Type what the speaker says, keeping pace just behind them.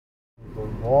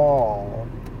wall.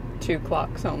 2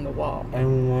 clocks on the wall.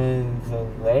 And when the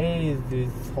lady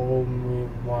told me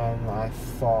when I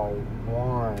saw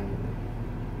one,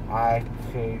 I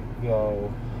could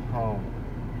go home.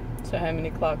 So how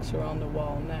many clocks are on the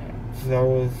wall now? There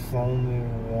was only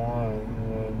one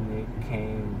when it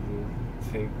came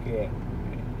to get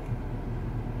me.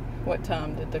 What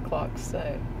time did the clock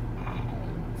say?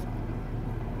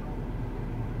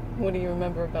 What do you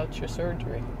remember about your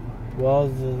surgery? Well,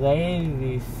 the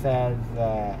lady said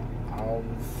that I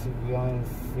was going to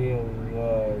feel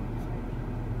good,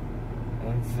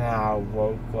 and then I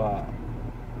woke up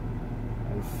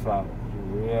and felt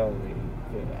really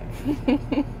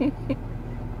good.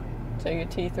 So your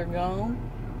teeth are gone?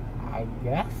 I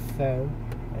guess so,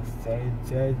 if they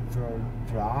did their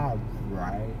job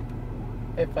right.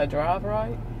 If I drive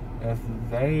right? If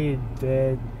they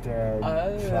did their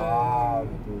job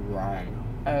right.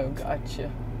 Oh,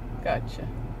 gotcha.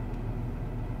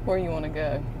 Where you want to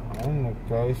go? I'm gonna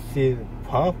go see the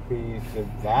puppies, if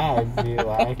that'd be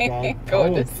like I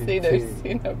Going told to you see to. those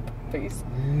puppies.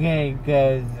 I'm gonna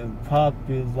go to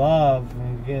Puppy Love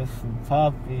and give some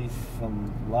puppies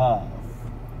some love.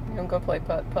 You gonna go play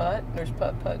putt-putt? There's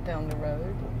putt-putt down the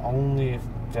road. Only if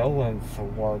Dylan's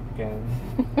working.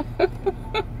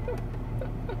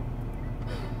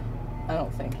 I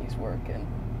don't think he's working.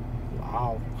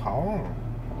 I'll call him.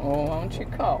 Well, why don't you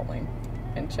call him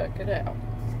and check it out?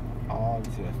 I'll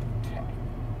just check.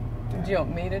 Do you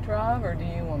want me to drive or do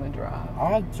you want to drive?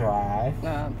 I'll drive.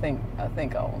 No, I think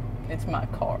it's my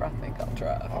car. I think I'll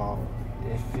drive. Oh,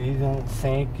 if you don't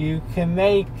think you can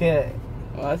make it.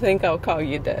 Well, I think I'll call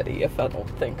you Daddy if I don't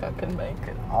think I can make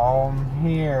it. I'm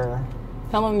here.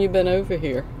 How long you been over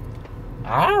here?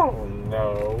 I don't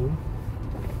know.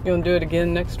 You want to do it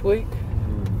again next week?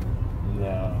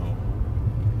 No.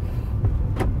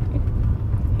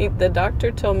 The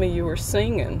doctor told me you were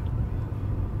singing.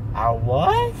 I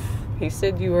was? He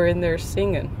said you were in there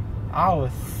singing. I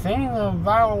was singing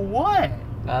about what?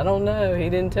 I don't know. He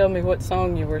didn't tell me what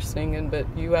song you were singing, but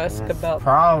you asked It's about...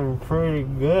 probably pretty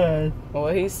good.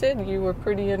 Well, he said you were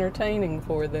pretty entertaining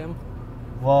for them.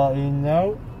 Well, you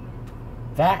know,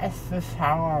 that's just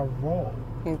how I roll.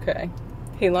 Okay.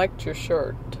 He liked your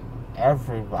shirt.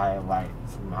 Everybody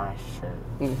likes my shirt.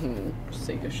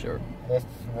 See your shirt. It's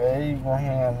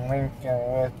Abraham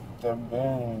Lincoln with the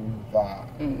boom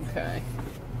box. Okay.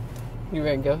 You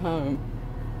ready to go home?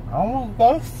 I'm gonna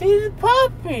go see the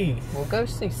puppies. We'll go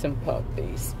see some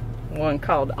puppies. One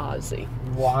called Ozzy.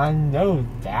 Well, I know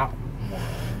that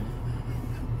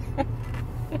one.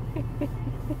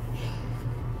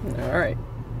 Alright.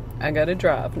 I gotta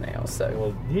drive now, so...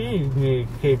 Well, you need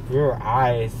to keep your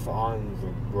eyes on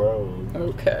the road.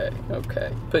 Okay.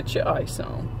 Put your ice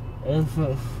on. If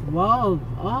it slows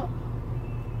up...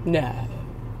 No.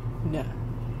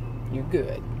 You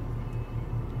good.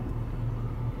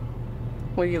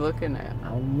 What are you looking at?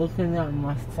 I'm looking at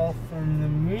myself in the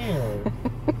mirror.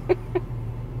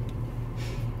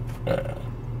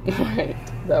 Alright.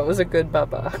 That was a good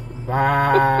bye-bye.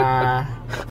 Bye.